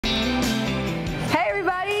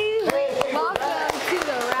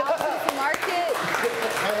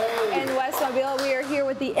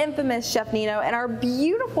infamous Chef Nino and our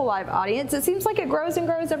beautiful live audience. It seems like it grows and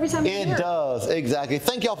grows every time you're here. It does, exactly.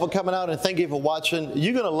 Thank y'all for coming out and thank you for watching.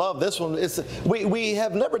 You're going to love this one. We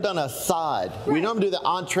have never done a side. Right. We normally do the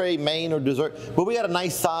entree, main, or dessert, but we got a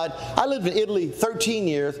nice side. I lived in Italy 13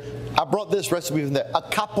 years. I brought this recipe from there, a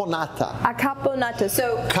caponata. A caponata.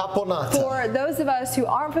 So caponata. For those of us who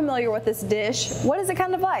aren't familiar with this dish, what is it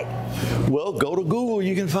kind of like? Well, go to Google,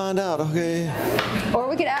 you can find out, okay? Or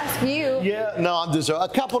we could ask you. Yeah, no, I'm just, a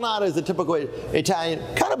caponata is a typical Italian,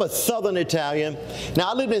 kind of a southern Italian.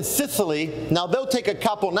 Now, I lived in Sicily. Now, they'll take a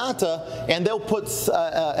caponata and they'll put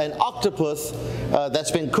an octopus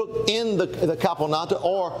that's been cooked in the caponata,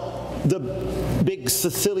 or the big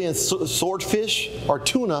Sicilian swordfish or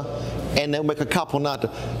tuna, and they'll make a caponata.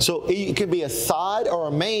 So it could be a side or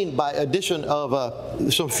a main by addition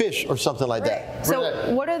of some fish or something like that.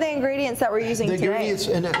 So what are the ingredients that we're using today? The ingredients,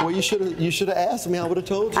 well, you should have asked me. I would have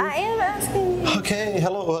told you. I am asking you. Okay,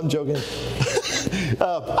 hello, I'm joking.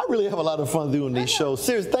 I really have a lot of fun doing these shows.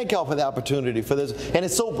 Seriously, thank y'all for the opportunity for this. And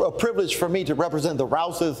it's so a privilege for me to represent the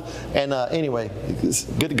Rouses. And anyway, it's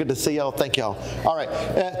good to see y'all. Thank y'all. All right.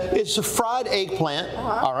 It's a fried eggplant.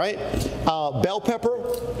 All right. Bell pepper,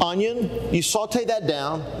 onion. You saute that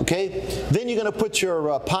down. Okay. Then you're going to put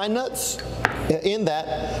your pine nuts in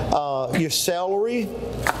that, your celery,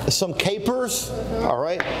 some capers, all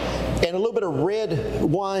right, and a little bit of red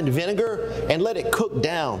wine vinegar, and let it cook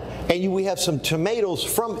down. And we have some tomatoes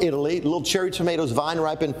from Italy, little cherry tomatoes, vine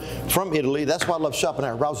ripened from Italy. That's why I love shopping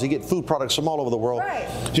at Rouse's. You get food products from all over the world. Right.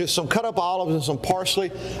 Just some cut up olives and some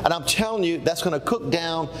parsley, and I'm telling you, that's going to cook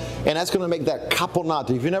down, and that's going to make that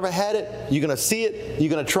caponata. If you never had it, you're going to see it,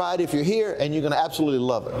 you're going to try it if you're here, and you're going to absolutely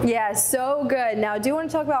love it. Yeah, so good. Now, I do want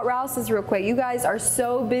to talk about Rouse's real quick. You guys are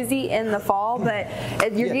so busy in the fall, but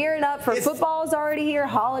you're gearing up for football's already here.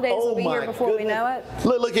 Holidays will be here before we know it.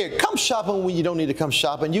 Look here, come shopping when you don't need to come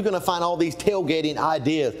shopping. You're going to find all these tailgating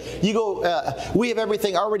ideas. You go, we have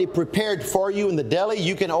everything already prepared for you in the deli.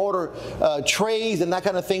 You can order trays and that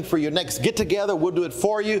kind of thing for your next get-together. We'll do it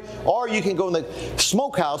for you. Or you can go in the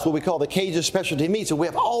smokehouse, what we call the Cajun specialty meats, and we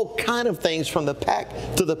have all kind of things from the pack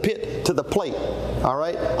to the pit to the plate. All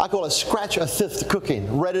right? I call it scratch assist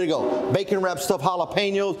cooking. Ready to go. Bacon wrap stuffed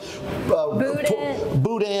jalapenos,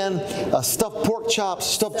 boudin, stuffed pork chops,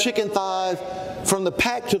 stuffed chicken thighs, from the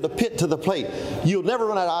pack to the pit to the plate. You'll never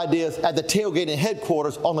run out of ideas at the tailgating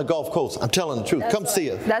headquarters on the Gulf Coast. I'm telling the truth. Come see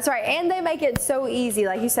us. That's right. And they make it so easy.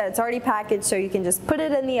 Like you said, it's already packaged, so you can just put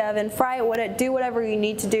it in the oven, fry it, do whatever you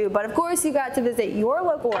need to do. But of course, you got to visit your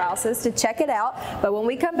local Rouse's to check it out. But when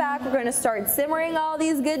we come back, we're going to start simmering all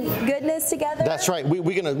these goodness together. That's right.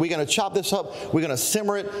 We're gonna chop this up. We're gonna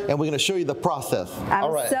simmer it, and we're gonna show you the process.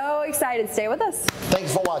 I'm so excited. Stay with us.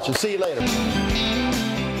 Thanks for watching. See you later.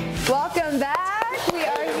 Welcome back. We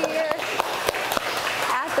are here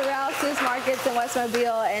at the Rouse's Markets in West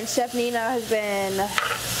Mobile, and Chef Nino has been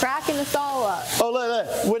cracking us all up. Oh, look.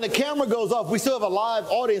 When the camera goes off, we still have a live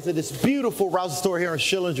audience at this beautiful Rouse's store here in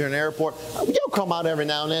Schillinger in the airport. Y'all come out every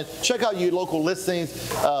now and then. Check out your local listings,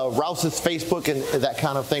 Rouse's Facebook and that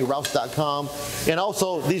kind of thing, Rouse.com. And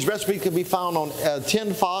also, these recipes can be found on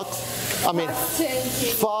 10 Fox. I mean,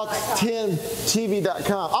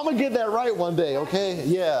 Fox10TV.com. I'm going to get that right one day, okay?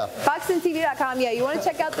 Yeah. Fox10TV.com. Yeah, you want to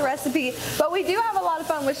check out the recipe. But we do have a lot of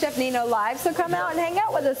fun with Chef Nino live, so come out and hang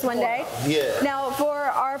out with us one day. Yeah. Now, for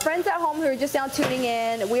our friends at home who are just now tuning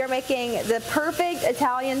in, we are making the perfect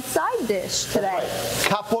Italian side dish today.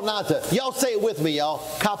 Caponata. Y'all say it with me, y'all.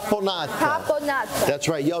 Caponata. Caponata. That's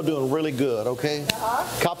right. Y'all doing really good, okay?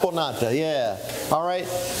 Caponata, yeah. All right.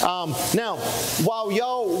 Now, while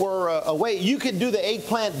y'all were away, you can do the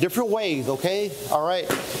eggplant different ways, okay? All right.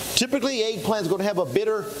 Typically, eggplant is going to have a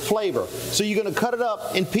bitter flavor. So you're going to cut it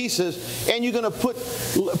up in pieces, and you're going to put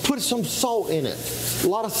some salt in it. A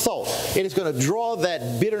lot of salt. And it's going to draw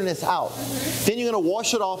that bitterness out. Then you're going to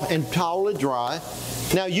wash it off and towel it dry.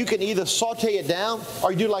 Now, you can either saute it down,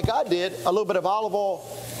 or you do like I did, a little bit of olive oil,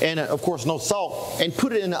 and of course no salt, and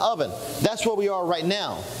put it in the oven. That's where we are right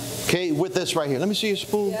now, okay, with this right here. Let me see your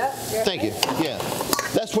spoon. Yeah, thank you. Yeah.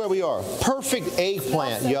 That's where we are. Perfect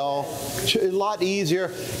eggplant, y'all. A lot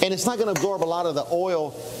easier, and it's not going to absorb a lot of the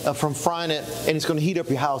oil from frying it, and it's going to heat up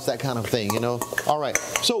your house, that kind of thing, you know. All right.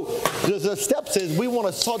 So the steps is we want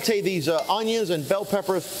to saute these onions and bell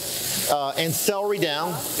peppers and celery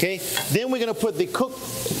down. Okay. Then we're going to put the cooked,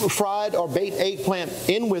 fried, or baked eggplant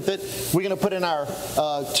in with it. We're going to put in our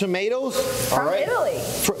tomatoes. From Italy.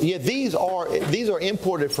 Yeah, these are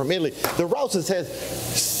imported from Italy. The Rouse's has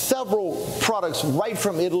several products right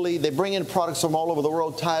from Italy. They bring in products from all over the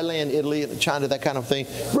world, Thailand, Italy, China, that kind of thing.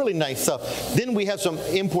 Really nice stuff. Then we have some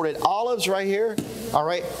imported olives right here. All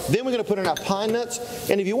right. Then we're going to put in our pine nuts.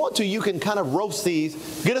 And if you want to, you can kind of roast these.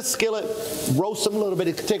 Get a skillet, roast them a little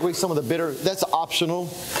bit to take away some of the bitter. That's optional.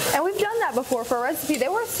 And we've done that before for a recipe. They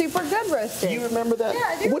were super good roasted. You remember that? Yeah,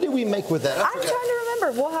 I do. What did we make with that? I'm trying to remember.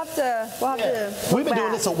 We'll have to. We've been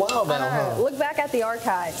doing this a while now, huh? Look back at the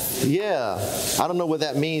archives. Yeah, I don't know what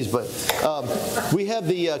that means, but we have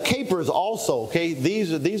the capers also. Okay,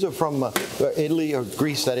 these are from Italy or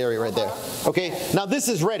Greece, that area right there. Okay, now this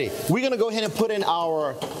is ready. We're gonna go ahead and put in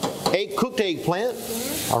our cooked eggplant.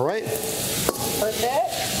 All right.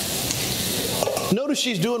 Perfect. Notice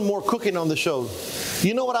she's doing more cooking on the show.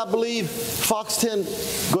 You know what I believe? Fox 10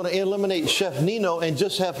 going to eliminate Chef Nino and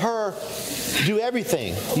just have her do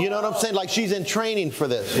everything. You know what I'm saying? Like she's in training for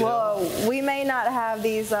this. Well, we may not have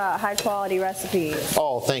these high quality recipes.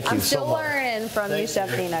 Oh, thank you I'm so much. still learning from you, Chef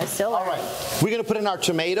Nino. Still learning. All right. We're going to put in our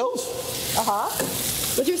tomatoes.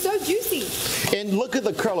 Which are so juicy. And look at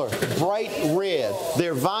the color, bright red.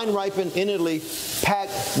 They're vine ripened in Italy,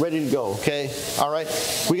 packed, ready to go, okay? All right,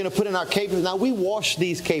 we're gonna put in our capers. Now we wash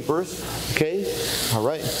these capers, okay? All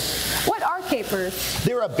right. What are capers?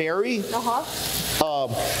 They're a berry.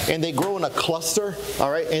 And they grow in a cluster,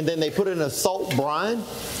 all right? And then they put it in a salt brine,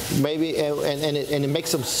 maybe, and it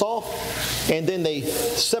makes them soft. And then they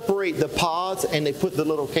separate the pods and they put the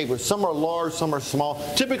little capers. Some are large, some are small.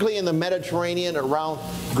 Typically in the Mediterranean, around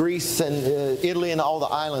Greece and Italy and all the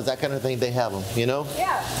islands, that kind of thing, they have them, you know?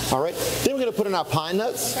 Yeah. All right. Then we're gonna put in our pine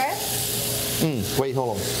nuts. Okay. Wait,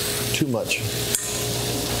 hold on. Too much.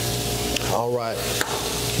 All right.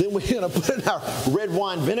 Then we're gonna put in our red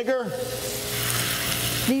wine vinegar.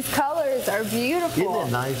 These colors are beautiful. Isn't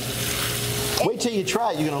it nice? Wait till you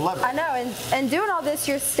try it, you're gonna love it. I know, and doing all this,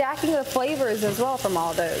 you're stacking the flavors as well from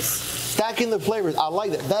all those. Stacking the flavors, I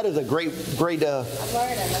like that. That is a great. I'm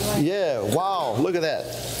learning. Yeah, wow, look at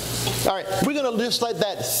that. All right, we're gonna just let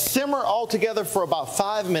that simmer all together for about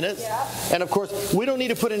 5 minutes. Yeah. And of course, we don't need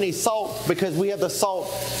to put any salt because we have the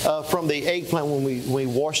salt from the eggplant when we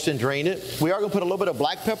washed and drained it. We are gonna put a little bit of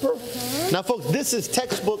black pepper. Now folks, this is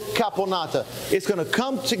textbook caponata. It's gonna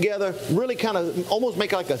come together, really kind of almost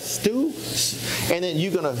make it like a stew. And then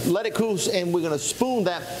you're gonna let it cool and we're gonna spoon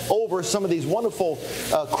that over some of these wonderful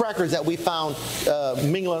crackers that we found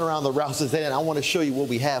mingling around the Rouse's. And I wanna show you what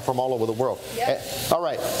we have from all over the world. Yep. All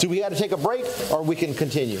right, so we got to take a break or we can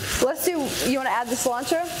continue. Let's do, you want to add the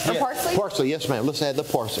cilantro or parsley? Parsley, yes ma'am. Let's add the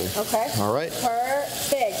parsley. Okay. All right.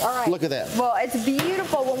 Perfect. All right. Look at that. Well, it's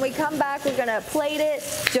beautiful. When we come back, we're going to plate it.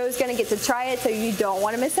 Joe's going to get to try it, so you don't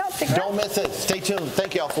want to miss out. Stick around. Don't miss it. Stay tuned.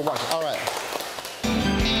 Thank y'all for watching. All right.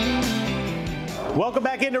 Welcome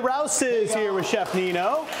back into Rouse's here with Chef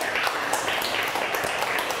Nino.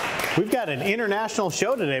 We've got an international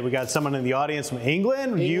show today. We got someone in the audience from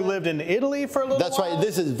England. You lived in Italy for a little That's while. right.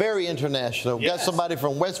 This is very international. Yes. Got somebody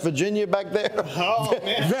from West Virginia back there. Oh,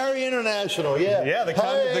 man. Very international, yeah. Yeah, the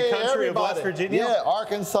country of West Virginia. Yeah,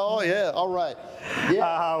 Arkansas, yeah, all right.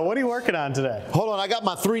 Yeah. What are you working on today? Hold on, I got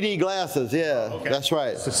my 3D glasses, yeah. Okay. That's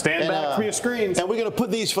right. So stand back from your screens. And we're going to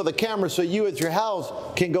put these for the camera so you at your house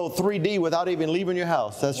can go 3D without even leaving your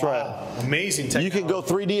house. That's right. Amazing technology. You can go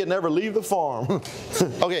 3D and never leave the farm.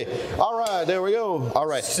 Okay, all right, there we go. All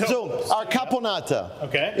right, so our caponata.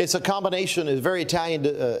 Okay. It's a combination, it's a very Italian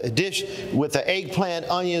dish with the eggplant,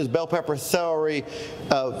 onions, bell pepper, celery,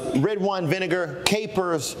 red wine vinegar,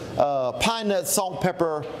 capers, pine nuts, salt,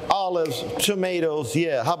 pepper, olives, tomatoes.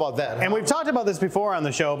 Yeah, how about that? And we've talked about this before on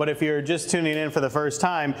the show, but if you're just tuning in for the first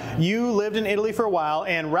time, you lived in Italy for a while,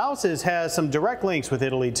 and Rouse's has some direct links with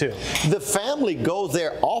Italy too. The family goes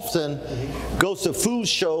there often, goes to food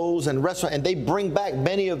shows and restaurants, and they bring back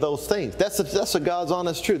many of those things. That's a God's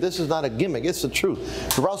honest truth. This is not a gimmick, it's the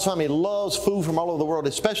truth. The Rouse family loves food from all over the world,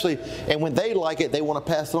 especially, and when they like it, they want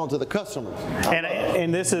to pass it on to the customers.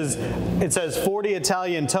 And this is, it says 40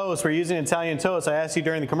 Italian toast. We're using Italian toast. I asked you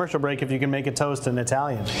during the commercial break if you can make a toast in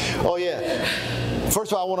Italian. Oh yeah.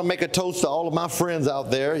 First of all, I want to make a toast to all of my friends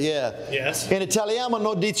out there. Yeah. Yes. In Italiano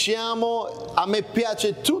noi diciamo a me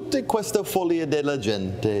piace tutte queste foglie della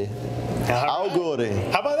gente.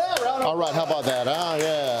 Auguri. How about that, Ron? All right, how about that?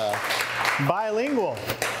 Yeah. Bilingual.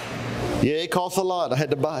 Yeah, it costs a lot. I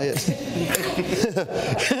had to buy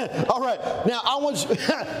it. All right. Now, I want you,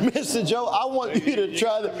 Mr. Joe, I want you to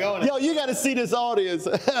try this. Yo, you got to see this audience.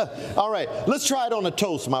 All right. Let's try it on a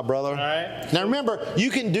toast, my brother. All right. Now, remember,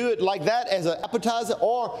 you can do it like that as an appetizer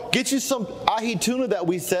or get you some ahi tuna that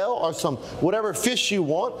we sell or some whatever fish you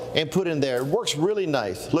want and put in there. It works really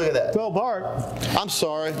nice. Look at that. Well, Bart. I'm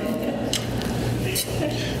sorry.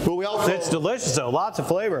 But we also, It's delicious though, lots of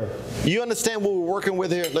flavor. you understand what we're working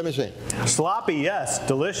with here? Let me see. Sloppy, yes.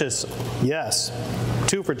 Delicious, yes.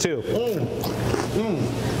 2 for 2.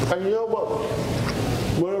 And you know what?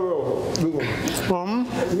 Whatever.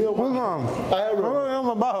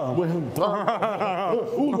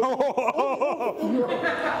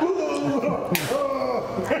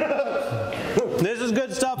 This is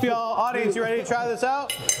good stuff, y'all. Audience, you ready to try this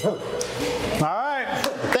out? All right.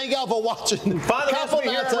 Thank y'all for watching. Find the recipe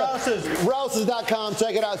here at Rouse's. Rouse's.com.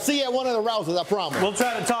 Check it out. See you at one of the Rouse's, I promise. We'll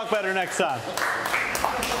try to talk better next time.